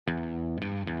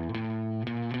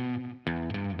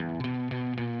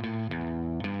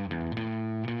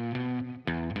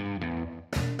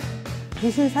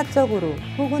기술사적으로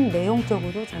혹은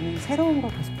내용적으로 저는 새로운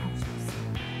걸 계속하고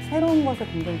싶었어요. 새로운 것에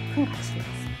굉장히 큰 가치를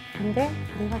줬어요. 근데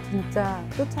내가 진짜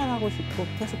쫓아가고 싶고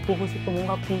계속 보고 싶고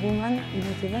뭔가 궁금한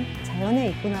이미지는 자연에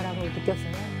있구나라고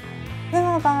느꼈어요.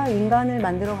 회화가 인간을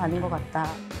만들어가는 것 같다.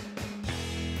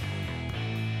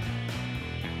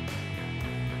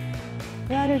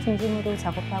 회화를 중심으로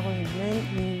작업하고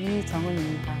있는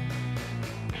이이정은입니다.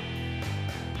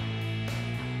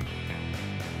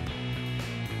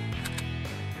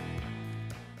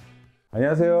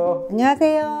 안녕하세요.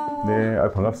 안녕하세요. 네,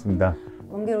 반갑습니다.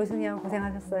 먼 길 오시느냐고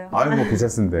고생하셨어요. 아유, 뭐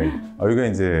괜찮습니다. 여기가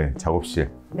이제 작업실.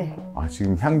 네.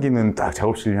 지금 향기는 딱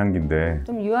작업실 향기인데.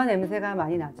 좀 유한 냄새가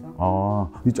많이 나죠.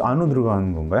 이쪽 안으로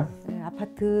들어가는 건가요? 네,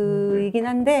 아파트이긴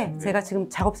한데 제가 지금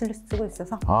작업실을 쓰고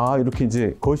있어서. 이렇게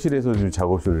이제 거실에서 좀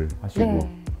작업을 하시고.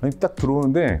 네. 아니, 딱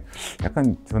들어오는데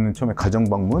약간 저는 처음에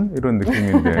가정방문 이런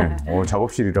느낌인데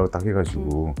작업실이라고 딱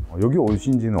해가지고 여기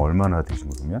오신 지는 얼마나 되신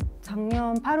거면?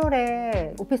 작년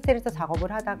 8월에 오피스텔에서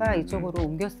작업을 하다가 이쪽으로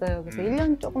옮겼어요. 그래서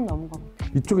 1년 조금 넘은 것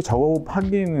같아요. 이쪽에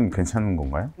작업하기는 괜찮은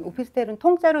건가요? 오피스텔은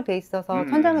통짜로 돼 있어서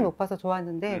천장이 높아서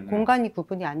좋았는데 공간이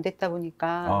구분이 안 됐다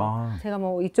보니까 제가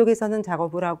뭐 이쪽에서는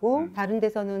작업을 하고 다른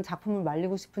데서는 작품을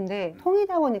말리고 싶은데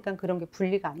통이다 보니까 그런 게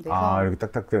분리가 안 돼서 이렇게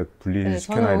딱딱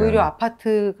분리시켜놔야 저는 오히려 되나?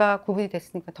 아파트가 구분이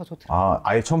됐으니까 더 좋더라고요.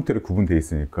 아예 처음부터 구분돼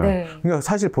있으니까. 네. 그러니까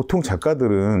사실 보통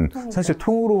작가들은 사실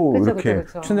통으로 그쵸, 이렇게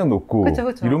그쵸. 천장 놓고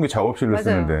그쵸. 이런 게 작업실로 맞아요.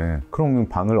 쓰는데 그럼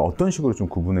방을 어떤 식으로 좀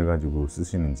구분해가지고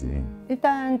쓰시는지.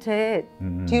 일단 제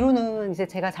뒤로는 이제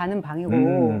제가 자는 방이고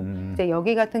이제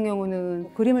여기 같은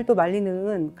경우는 그림을 또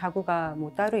말리는 가구가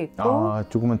뭐 따로 있고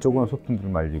조그만 소품들을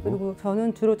말리고. 그리고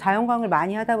저는 주로 자연광을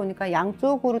많이 하다 보니까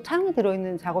양쪽으로 창이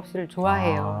들어있는 작업실을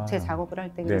좋아해요. 제 작업을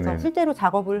할 때. 그래서 네네. 실제로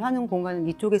작업을 하는 공간은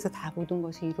이쪽에서 다 모든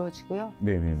것이 이루어지고요.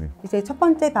 네네네. 이제 첫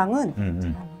번째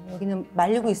방은 여기는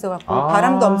말리고 있어갖고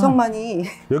바람도 엄청 많이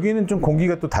여기는 좀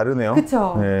공기가 또 다르네요.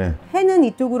 그쵸. 네. 해는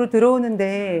이쪽으로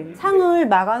들어오는데 창을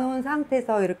막아놓은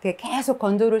상태에서 이렇게 계속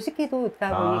건조를 시키다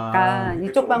보니까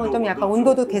이쪽 방은 좀 약간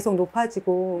온도도 계속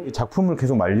높아지고 작품을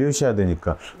계속 말리셔야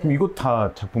되니까 그럼 이거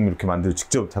다 작품 이렇게 만들어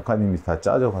직접 작가님이 다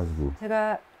짜져가지고.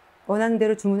 제가 원하는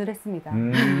대로 주문을 했습니다.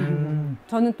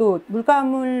 저는 또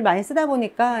물감을 많이 쓰다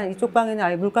보니까 이쪽 방에는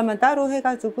아예 물감만 따로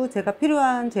해가지고 제가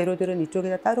필요한 재료들은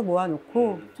이쪽에다 따로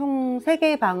모아놓고 총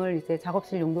 3개의 방을 이제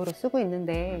작업실 용도로 쓰고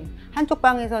있는데 한쪽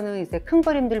방에서는 이제 큰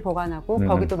그림들 보관하고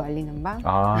거기도 말리는 방.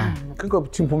 그러니까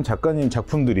지금 보면 작가님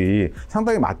작품들이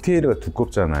상당히 마테리얼이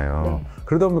두껍잖아요. 네.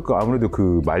 그러다 보니까 아무래도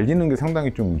그 말리는 게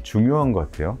상당히 좀 중요한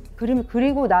것 같아요. 그림을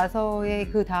그리고 나서의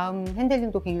그 다음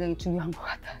핸들링도 굉장히 중요한 것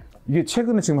같아요. 이게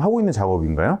최근에 지금 하고 있는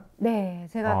작업인가요? 네,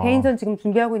 제가 개인전 지금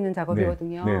준비하고 있는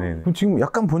작업이거든요. 네네. 그럼 지금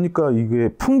약간 보니까 이게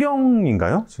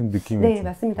풍경인가요? 지금 느낌이? 네,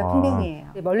 맞습니다. 풍경이에요.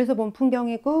 멀리서 본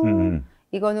풍경이고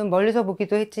이거는 멀리서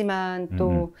보기도 했지만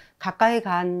또 가까이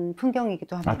간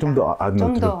풍경이기도 합니다. 좀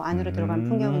더 안으로 들어간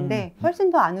풍경인데 훨씬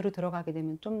더 안으로 들어가게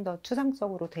되면 좀 더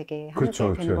추상적으로 되게 하게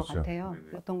되는 것 같아요.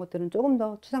 어떤 것들은 조금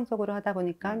더 추상적으로 하다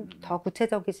보니까 더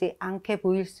구체적이지 않게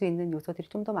보일 수 있는 요소들이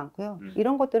좀 더 많고요.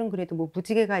 이런 것들은 그래도 뭐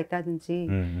무지개가 있다든지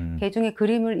개중에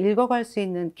그림을 읽어갈 수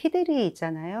있는 키들이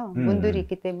있잖아요. 문들이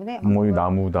있기 때문에 뭐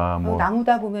나무다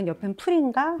나무다 보면 옆엔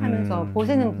풀인가 하면서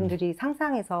보시는 분들이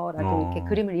상상해서라도 이렇게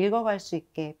그림을 읽어갈 수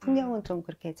있게 풍경은 좀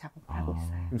그렇게 작업하고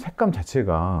있어요. 색감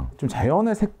자체가 좀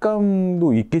자연의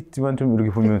색감도 있겠지만 좀 이렇게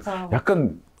보면 그쵸.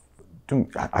 약간 좀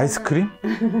아이스크림?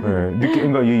 네,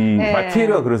 느낌, 그러니까 이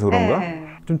마테리얼가 그래서 그런가?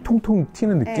 좀 통통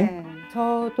튀는 느낌?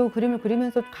 저도 그림을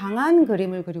그리면서 강한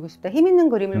그림을 그리고 싶다, 힘 있는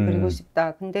그림을 그리고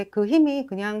싶다. 근데 그 힘이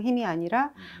그냥 힘이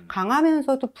아니라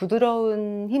강하면서도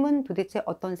부드러운 힘은 도대체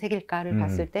어떤 색일까를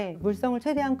봤을 때 물성을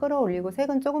최대한 끌어올리고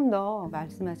색은 조금 더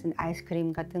말씀하신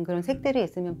아이스크림 같은 그런 색들이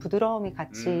있으면 부드러움이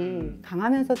같이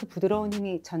강하면서도 부드러운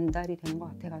힘이 전달이 되는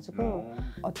것 같아가지고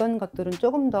어떤 것들은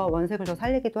조금 더 원색을 더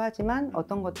살리기도 하지만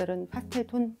어떤 것들은 파스텔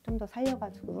톤 좀 더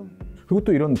살려가지고. 그리고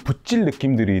또 이런 붓질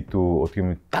느낌들이 또 어떻게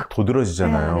보면 딱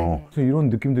도드러지잖아요. 그래서 이런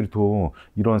느낌들이 또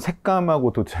이런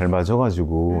색감하고 또 잘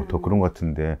맞아가지고 더 그런 것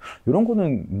같은데 이런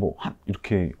거는 뭐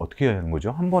이렇게 어떻게 해야 하는 거죠?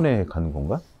 한 번에 가는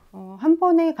건가? 한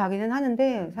번에 가기는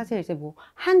하는데 사실 이제 뭐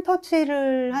한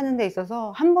터치를 하는 데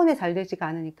있어서 한 번에 잘 되지가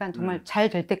않으니까 정말 잘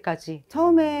될 때까지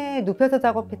처음에 눕혀서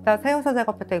작업했다 세워서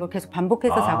작업했다 이걸 계속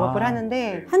반복해서 작업을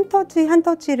하는데 한 터치 한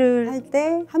터치를 할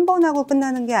때 한 번 하고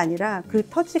끝나는 게 아니라 그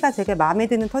터치가 제게 마음에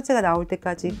드는 터치가 나올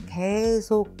때까지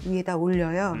계속 위에다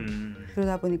올려요.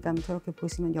 그러다 보니까 저렇게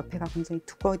보시면 옆에가 굉장히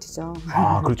두꺼워지죠.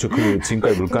 그렇죠. 그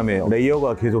지금까지 물감에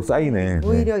레이어가 계속 쌓이네.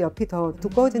 오히려 옆이 더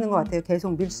두꺼워지는 것 같아요.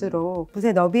 계속 밀수록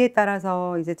붓의 너비에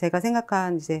따라서 이제 제가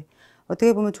생각한 이제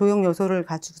어떻게 보면 조형 요소를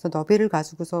가지고서 너비를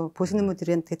가지고서 보시는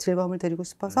분들한테 즐거움을 드리고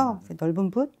싶어서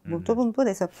넓은 붓, 뭐 좁은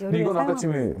붓에서 이건 아까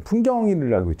지금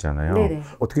풍경이라고 했잖아요. 네네.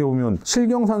 어떻게 보면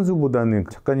실경 산수보다는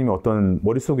작가님의 어떤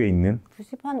머릿속에 있는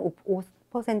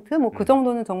 90% 뭐 그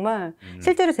정도는 정말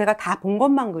실제로 제가 다 본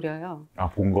것만 그려요. 아,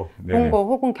 본 거? 본 거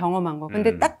혹은 경험한 거.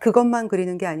 근데 딱 그것만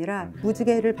그리는 게 아니라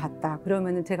무지개를 봤다.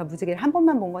 그러면은 제가 무지개를 한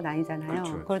번만 본 건 아니잖아요.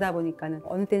 그렇죠. 그러다 보니까는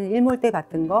어느 때는 일몰 때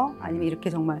봤던 거 아니면 이렇게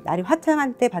정말 날이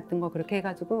화창할 때 봤던 거 그렇게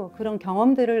해가지고 그런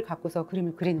경험들을 갖고서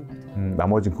그림을 그리는 거죠.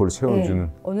 나머지는 그걸 채워주는.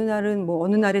 네. 어느 날은 뭐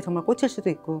어느 날에 정말 꽂힐 수도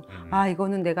있고 아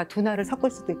이거는 내가 두 날을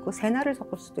섞을 수도 있고 세 날을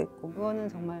섞을 수도 있고 그거는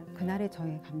정말 그날의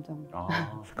저의 감정.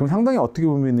 그럼 상당히 어떻게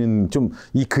보면은 좀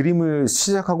이 그림을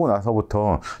시작하고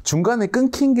나서부터 중간에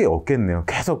끊긴 게 없겠네요.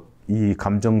 계속 이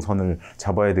감정선을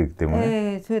잡아야 되기 때문에.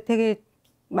 네, 저 되게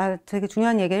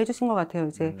중요한 얘기를 해주신 것 같아요.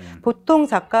 이제 보통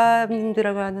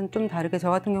작가님들하고는 좀 다르게 저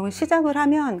같은 경우는 시작을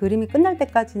하면 그림이 끝날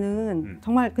때까지는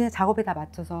정말 그냥 작업에 다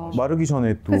맞춰서 마르기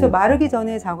전에 또. 그래서 마르기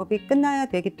전에 작업이 끝나야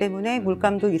되기 때문에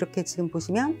물감도 이렇게 지금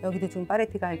보시면 여기도 지금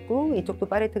팔레트가 있고 이쪽도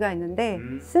팔레트가 있는데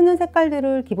쓰는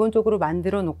색깔들을 기본적으로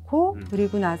만들어 놓고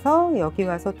그리고 나서 여기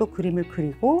와서 또 그림을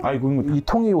그리고 그럼 이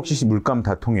통이 혹시 물감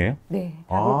다 통이에요? 네,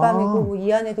 다 물감이고 뭐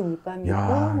이 안에도 물감이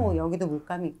있고 뭐 여기도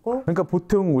물감이 있고 그러니까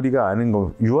보통 우리가 아는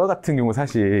거 유화 같은 경우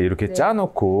사실 이렇게 네.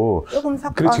 짜놓고 조금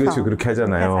섞어서 그렇지 그렇게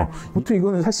하잖아요. 보통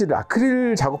이거는 사실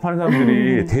아크릴 작업하는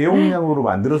사람들이 대용량으로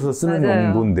만들어서 쓰는 맞아요.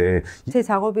 용도인데 제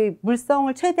작업이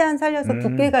물성을 최대한 살려서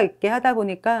두께가 있게 하다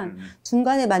보니까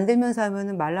중간에 만들면서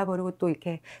하면은 말라버리고 또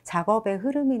이렇게 작업의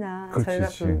흐름이나 저희가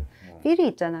그 삘이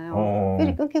있잖아요.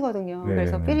 삘이 끊기거든요. 네.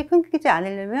 그래서 삘이 끊기지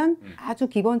않으려면 아주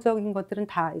기본적인 것들은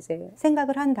다 이제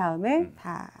생각을 한 다음에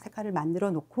다 색깔을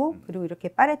만들어 놓고 그리고 이렇게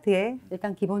팔레트에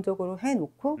일단 기본적으로 해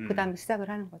놓고 그 다음에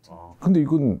시작을 하는 거죠. 근데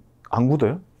이건 안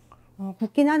굳어요?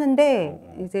 굳긴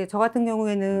하는데 이제 저 같은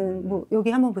경우에는 뭐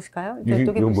여기 한번 보실까요?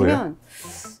 이쪽에 보시면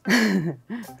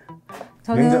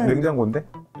저는 냉장고인데?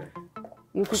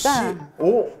 여기가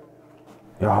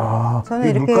야, 저는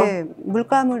이렇게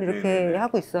물감을 이렇게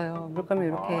하고 있어요. 물감을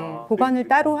이렇게 보관을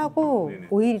따로 하고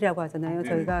오일이라고 하잖아요.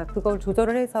 저희가 그걸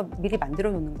조절을 해서 미리 만들어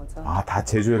놓는 거죠. 다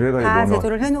제조를 해가지고 다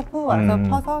제조를 해놓고 와서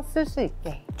퍼서 쓸 수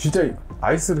있게. 진짜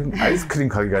아이스크림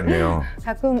가게 같네요.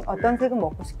 가끔 어떤 색은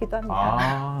먹고 싶기도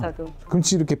합니다. 저도. 그럼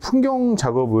이렇게 풍경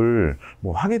작업을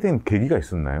뭐 하게 된 계기가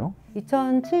있었나요?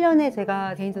 2007년에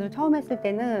제가 개인전을 처음 했을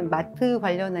때는 마트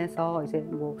관련해서 이제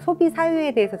뭐 소비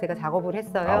사유에 대해서 제가 작업을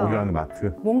했어요. 우리가 하는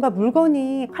마트. 뭔가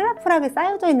물건이 컬러풀하게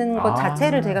쌓여져 있는 것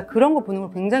자체를 제가 그런 거 보는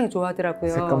걸 굉장히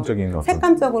좋아하더라고요. 색감적인 것.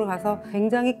 색감적으로 가서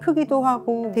굉장히 크기도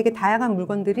하고 되게 다양한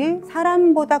물건들이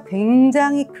사람보다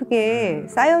굉장히 크게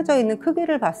쌓여져 있는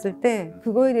크기를 봤을 때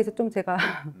그거에 대해서 좀 제가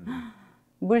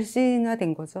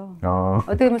물씬화된 거죠.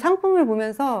 어떻게 보면 상품을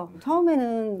보면서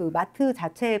처음에는 그 마트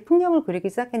자체의 풍경을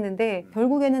그리기 시작했는데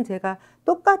결국에는 제가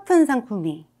똑같은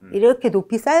상품이 이렇게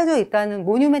높이 쌓여져 있다는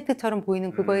모뉴먼트처럼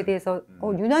보이는 그거에 대해서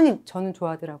유난히 저는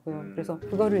좋아하더라고요. 그래서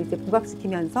그거를 이제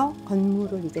부각시키면서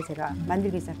건물을 이제 제가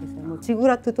만들기 시작했어요. 뭐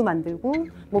지구라트도 만들고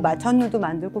뭐 마천루도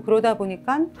만들고 그러다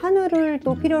보니까 하늘을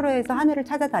또 필요로 해서 하늘을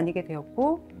찾아다니게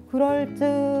되었고 그럴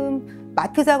쯤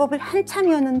마트 작업을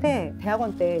한참이었는데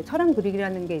대학원 때 철암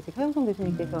그리기라는 게 이제 서영성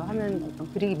교수님께서 하는 어떤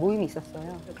그리기 모임이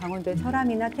있었어요. 강원도의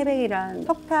철암이나 태백이란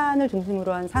석탄을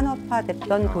중심으로 한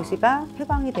산업화됐던 도시가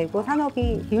폐광이 되고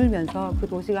산업이 기울면서 그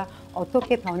도시가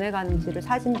어떻게 변해가는지를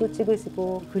사진도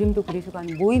찍으시고 그림도 그리시고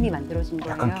하는 모임이 만들어진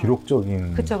거예요. 약간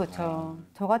기록적인. 그쵸.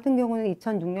 저 같은 경우는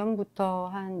 2006년부터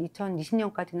한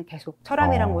 2020년까지는 계속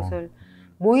철암이란 곳을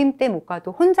모임 때 못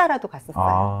가도 혼자라도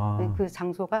갔었어요. 그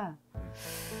장소가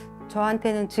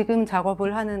저한테는 지금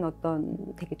작업을 하는 어떤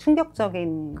되게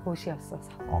충격적인 곳이었어서.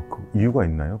 그 이유가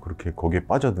있나요? 그렇게 거기에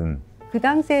빠져든. 그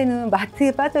당시에는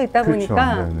마트에 빠져 있다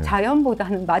보니까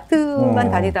자연보다는 마트만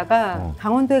다니다가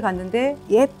강원도에 갔는데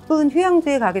예쁜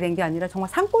휴양지에 가게 된 게 아니라 정말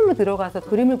산골로 들어가서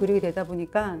그림을 그리게 되다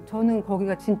보니까 저는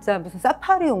거기가 진짜 무슨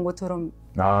사파리에 온 것처럼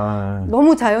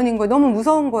너무 자연인 거예요. 너무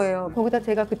무서운 거예요. 거기다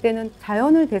제가 그때는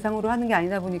자연을 대상으로 하는 게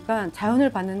아니다 보니까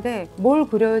자연을 봤는데 뭘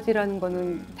그려야지라는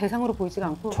거는 대상으로 보이지가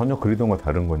않고 전혀 그리던 거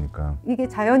다른 거니까 이게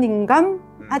자연인감?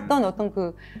 했던 어떤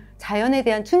그 자연에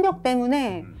대한 충격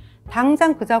때문에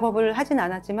당장 그 작업을 하진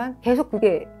않았지만 계속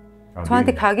그게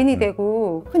저한테 각인이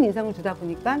되고 큰 인상을 주다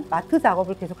보니까 마트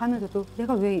작업을 계속 하면서도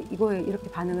내가 왜 이거에 이렇게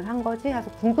반응을 한 거지? 해서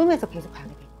궁금해서 계속 하게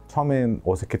돼요. 처음엔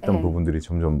어색했던 부분들이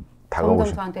점점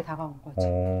점점 저한테 다가온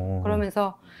거죠.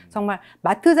 그러면서 정말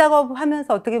마트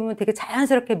작업하면서 어떻게 보면 되게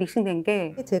자연스럽게 믹싱된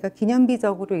게 제가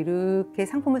기념비적으로 이렇게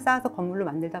상품을 쌓아서 건물로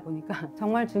만들다 보니까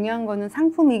정말 중요한 거는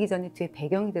상품이기 전에 뒤에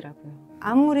배경이더라고요.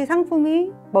 아무리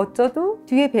상품이 멋져도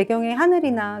뒤에 배경의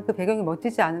하늘이나 그 배경이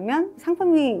멋지지 않으면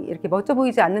상품이 이렇게 멋져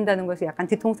보이지 않는다는 것이 약간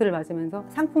뒤통수를 맞으면서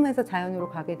상품에서 자연으로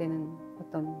가게 되는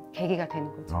어떤 계기가 되는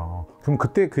거죠. 그럼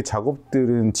그때 그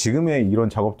작업들은 지금의 이런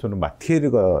작업들은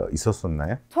마티에르가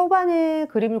있었었나요? 초반에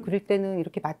그림을 그릴 때는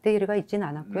이렇게 마테리얼가 있지는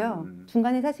않았고요.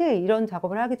 중간에 사실 이런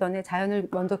작업을 하기 전에 자연을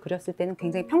먼저 그렸을 때는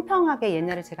굉장히 평평하게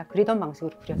옛날에 제가 그리던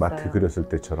방식으로 그렸어요. 마트 그렸을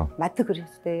때처럼? 마트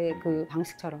그렸을 때 그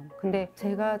방식처럼. 근데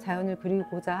제가 자연을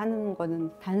그리고자 하는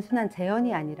거는 단순한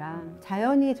재현이 아니라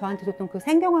자연이 저한테 줬던 그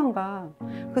생경함과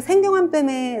그 생경함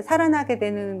때문에 살아나게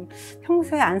되는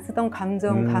평소에 안 쓰던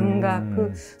감정, 감각,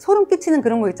 그 소름 끼치는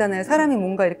그런 거 있잖아요. 사람이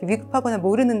뭔가 이렇게 위급하거나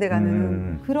모르는 데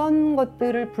가면은 그런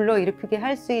것들을 불러일으키게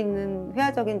할 수 있는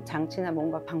회화적인 장치나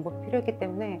뭔가 방법이 필요했기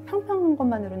때문에 평평한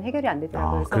것만으로는 해결이 안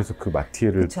됐더라고요. 그래서 그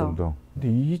마티에를 좀 더. 근데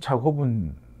이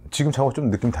작업은 지금 작업 좀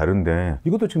느낌 다른데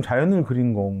이것도 지금 자연을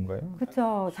그린 건가요?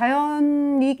 그렇죠.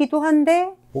 자연이기도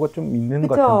한데 뭐가 좀 있는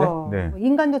것 그쵸. 같은데. 네.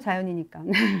 인간도 자연이니까.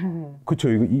 그렇죠.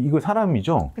 이거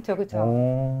사람이죠? 그렇죠,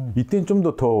 그렇죠. 이때는 좀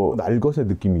더 날것의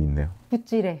느낌이 있네요.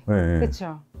 붓질해. 네.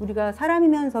 그렇죠. 우리가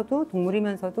사람이면서도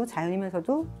동물이면서도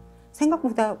자연이면서도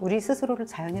생각보다 우리 스스로를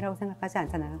자연이라고 생각하지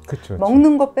않잖아요. 그쵸,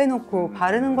 먹는 거 빼놓고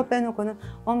바르는 거 빼놓고는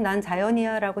난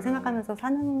자연이야 라고 생각하면서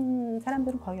사는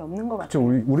사람들은 거의 없는 것 같아요.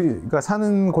 그쵸. 우리가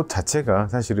사는 곳 자체가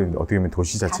사실은 어떻게 보면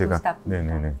도시 자체가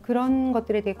네네네. 그런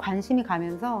것들에 대해 관심이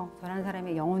가면서 저라는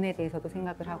사람의 영혼에 대해서도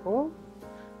생각을 하고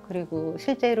그리고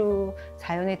실제로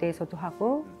자연에 대해서도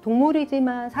하고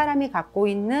동물이지만 사람이 갖고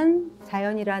있는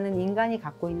자연이라는 인간이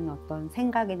갖고 있는 어떤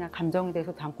생각이나 감정에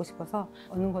대해서 담고 싶어서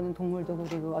어느 거는 동물도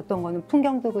그리고 어떤 거는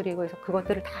풍경도 그리고 해서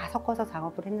그것들을 다 섞어서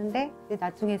작업을 했는데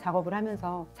나중에 작업을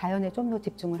하면서 자연에 좀 더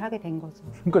집중을 하게 된 거죠.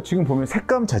 그러니까 지금 보면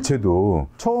색감 자체도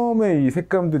처음에 이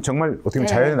색감도 정말 어떻게 보면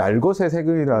자연의 날것의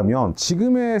색이라면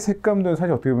지금의 색감도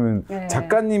사실 어떻게 보면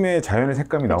작가님의 자연의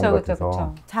색감이 나온 것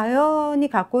같아서 자연이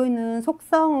갖고 있는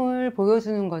속성을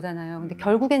보여주는 거잖아요. 근데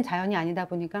결국엔 자연이 아니다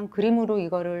보니까 그림으로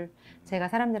이거를 제가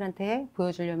사람들한테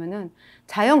보여주려면은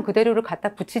자연 그대로를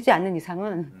갖다 붙이지 않는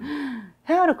이상은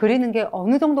회화를 그리는 게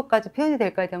어느 정도까지 표현이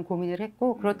될까에 대한 고민을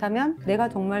했고 그렇다면 내가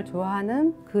정말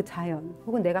좋아하는 그 자연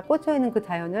혹은 내가 꽂혀있는 그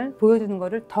자연을 보여주는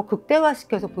거를 더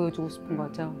극대화시켜서 보여주고 싶은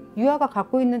거죠. 유화가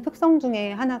갖고 있는 특성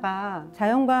중에 하나가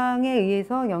자연광에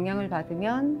의해서 영향을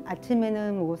받으면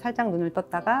아침에는 뭐 살짝 눈을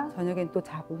떴다가 저녁엔 또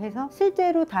자고 해서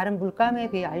실제로 다른 물감에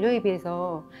비해 알료에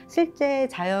비해서 실제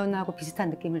자연하고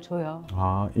비슷한 느낌을 줘요.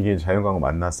 이게 자연광과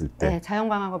만났을 때? 네,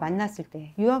 자연광하고 만났을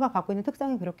때 유화가 갖고 있는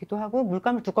특성이 그렇기도 하고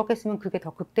물감을 두껍게 쓰면 그게 더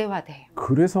극대화돼요.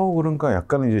 그래서 그런가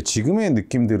약간은 이제 지금의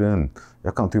느낌들은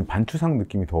약간 어떻게 반추상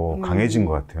느낌이 더 강해진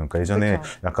것 같아요. 그러니까 예전에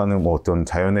그쵸. 약간은 뭐 어떤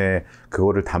자연의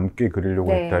그거를 담게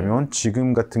그리려고 했다면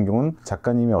지금 같은 경우는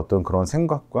작가님의 어떤 그런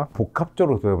생각과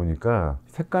복합적으로 되다 보니까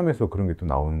색감에서 그런 게 또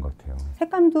나오는 것 같아요.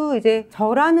 색감도 이제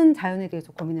저라는 자연에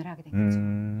대해서 고민을 하게 된 거죠.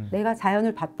 내가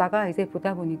자연을 봤다가 이제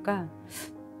보다 보니까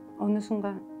어느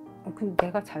순간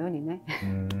내가 자연이네.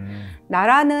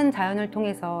 나라는 자연을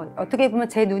통해서 어떻게 보면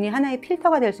제 눈이 하나의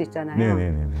필터가 될 수 있잖아요.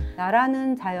 네네네.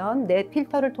 나라는 자연, 내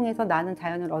필터를 통해서 나는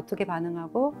자연을 어떻게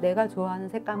반응하고 내가 좋아하는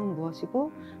색감은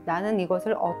무엇이고 나는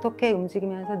이것을 어떻게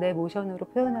움직이면서 내 모션으로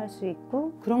표현할 수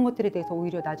있고 그런 것들에 대해서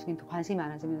오히려 나중에 더 관심이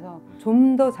많아지면서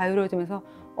좀 더 자유로워지면서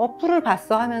풀을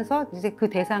봤어 하면서 이제 그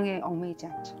대상에 얽매이지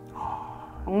않죠.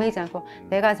 얽매이지 않고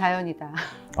내가 자연이다.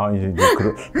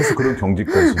 그래서 그런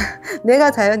경지까지.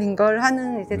 내가 자연인 걸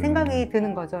하는 이제 생각이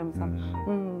드는 거죠. 그러면서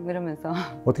이러면서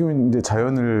어떻게 보면 이제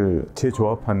자연을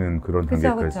재조합하는 그런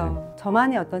단계까지. 그렇죠.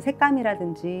 저만의 어떤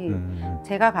색감이라든지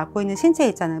제가 갖고 있는 신체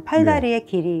있잖아요. 팔다리의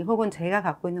길이 혹은 제가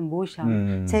갖고 있는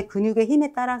모션, 제 근육의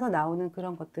힘에 따라서 나오는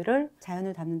그런 것들을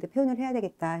자연을 담는 데 표현을 해야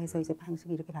되겠다 해서 이제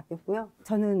방식이 이렇게 바뀌었고요.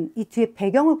 저는 이 뒤에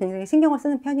배경을 굉장히 신경을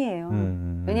쓰는 편이에요.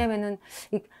 왜냐하면은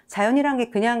이 자연이라는 게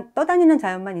그냥 떠다니는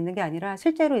자연만 있는 게 아니라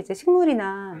실제로 이제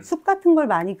식물이나 숲 같은 걸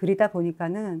많이 그리다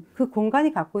보니까는 그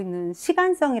공간이 갖고 있는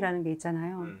시간성이라는 게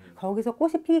있잖아요. 거기서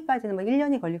꽃이 피기까지는 막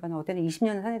 1년이 걸리거나 어때는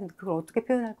 20년을 사야 되는데 그걸 어떻게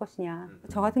표현할 것이냐.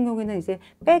 저 같은 경우에는 이제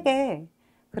백에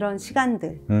그런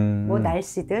시간들, 뭐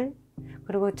날씨들,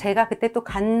 그리고 제가 그때 또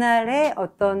간 날에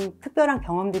어떤 특별한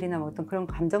경험들이나 뭐 어떤 그런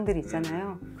감정들이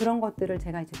있잖아요. 그런 것들을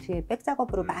제가 이제 뒤에 백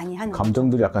작업으로 많이 하는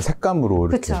감정들이 약간 색감으로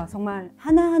이렇게. 그렇죠. 정말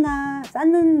하나하나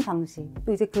쌓는 방식.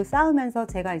 또 이제 그 쌓으면서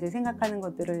제가 이제 생각하는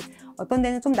것들을 어떤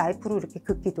데는 좀 나이프로 이렇게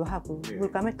긋기도 하고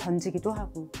물감을 던지기도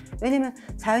하고. 왜냐면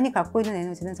자연이 갖고 있는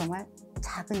에너지는 정말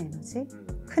작은 에너지,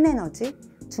 큰 에너지,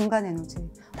 중간 에너지.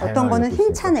 어떤 거는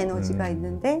힘찬 에너지가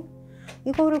있는데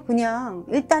이거를 그냥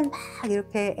일단 막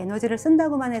이렇게 에너지를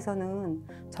쓴다고만 해서는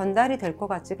전달이 될 것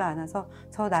같지가 않아서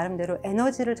저 나름대로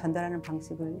에너지를 전달하는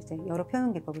방식을 이제 여러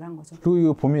표현 기법을 한 거죠. 그리고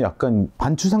이거 보면 약간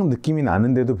반추상 느낌이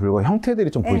나는데도 불구하고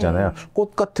형태들이 좀 보이잖아요. 네.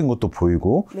 꽃 같은 것도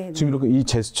보이고 네, 지금 이렇게 이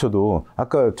제스처도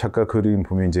아까 작가 그림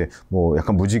보면 이제 뭐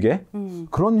약간 무지개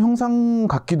그런 형상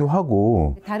같기도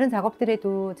하고 다른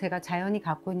작업들에도 제가 자연이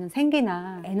갖고 있는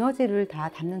생기나 에너지를 다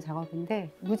담는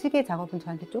작업인데 무지개 작업은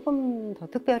저한테 조금 더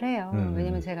특별해요.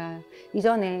 왜냐면 제가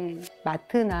이전에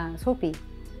마트나 소비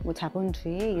뭐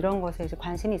자본주의 이런 것에 이제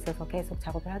관심이 있어서 계속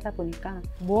작업을 하다 보니까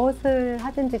무엇을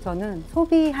하든지 저는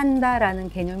소비한다라는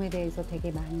개념에 대해서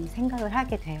되게 많이 생각을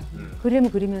하게 돼요. 그림을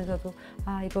그리면서도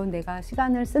아 이건 내가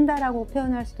시간을 쓴다라고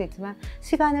표현할 수도 있지만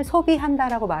시간을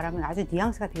소비한다라고 말하면 아주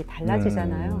뉘앙스가 되게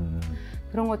달라지잖아요.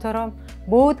 그런 것처럼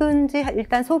뭐든지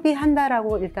일단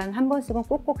소비한다라고 일단 한 번씩은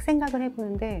꼭꼭 생각을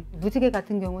해보는데 무지개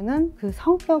같은 경우는 그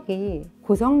성격이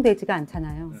고정되지가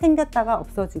않잖아요. 생겼다가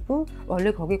없어지고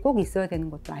원래 거기 꼭 있어야 되는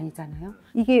것도 아니잖아요.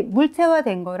 이게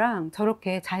물체화된 거랑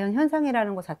저렇게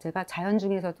자연현상이라는 것 자체가 자연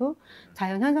중에서도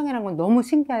자연현상이라는 건 너무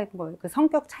신기한 거예요. 그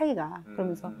성격 차이가.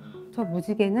 그러면서 저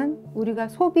무지개는 우리가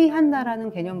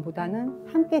소비한다라는 개념보다는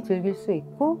함께 즐길 수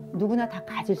있고 누구나 다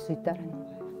가질 수 있다는 거예요.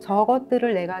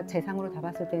 저것들을 내가 재상으로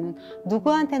담았을 때는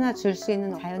누구한테나 줄 수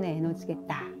있는 자연의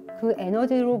에너지겠다. 그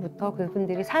에너지로부터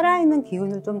그분들이 살아있는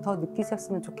기운을 좀 더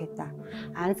느끼셨으면 좋겠다.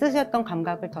 안 쓰셨던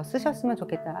감각을 더 쓰셨으면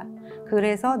좋겠다.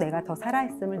 그래서 내가 더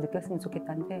살아있음을 느꼈으면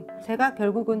좋겠다는데 제가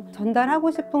결국은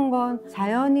전달하고 싶은 건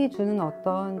자연이 주는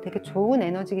어떤 되게 좋은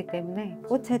에너지이기 때문에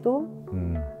꽃에도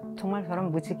정말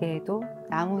저런 무지개에도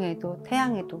나무에도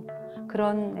태양에도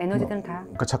그런 에너지들은 다.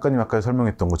 그러니까 작가님 아까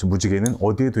설명했던 것처럼 무지개는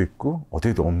어디에도 있고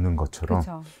어디에도 없는 것처럼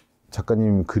그렇죠.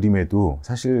 작가님 그림에도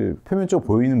사실 표면적으로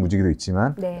보이는 무지개도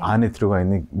있지만 네. 안에 들어가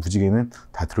있는 무지개는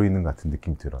다 들어있는 것 같은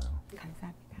느낌이 들어요.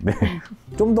 감사합니다. 네,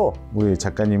 좀 더 우리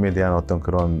작가님에 대한 어떤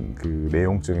그런 그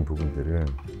내용적인 부분들을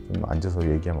좀 앉아서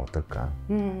얘기하면 어떨까?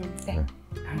 네. 네.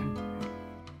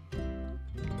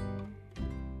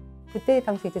 그때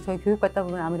당시 이제 저희 교육 받다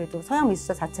보면 아무래도 서양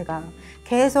미술사 자체가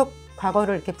계속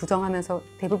과거를 이렇게 부정하면서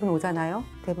대부분 오잖아요.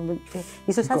 대부분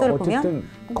미술 사조를 그러니까 보면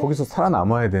어쨌든 거기서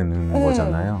살아남아야 되는 네,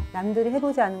 거잖아요. 남들이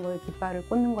해보지 않은 거에 깃발을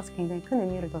꽂는 것이 굉장히 큰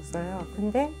의미를 뒀어요.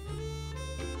 근데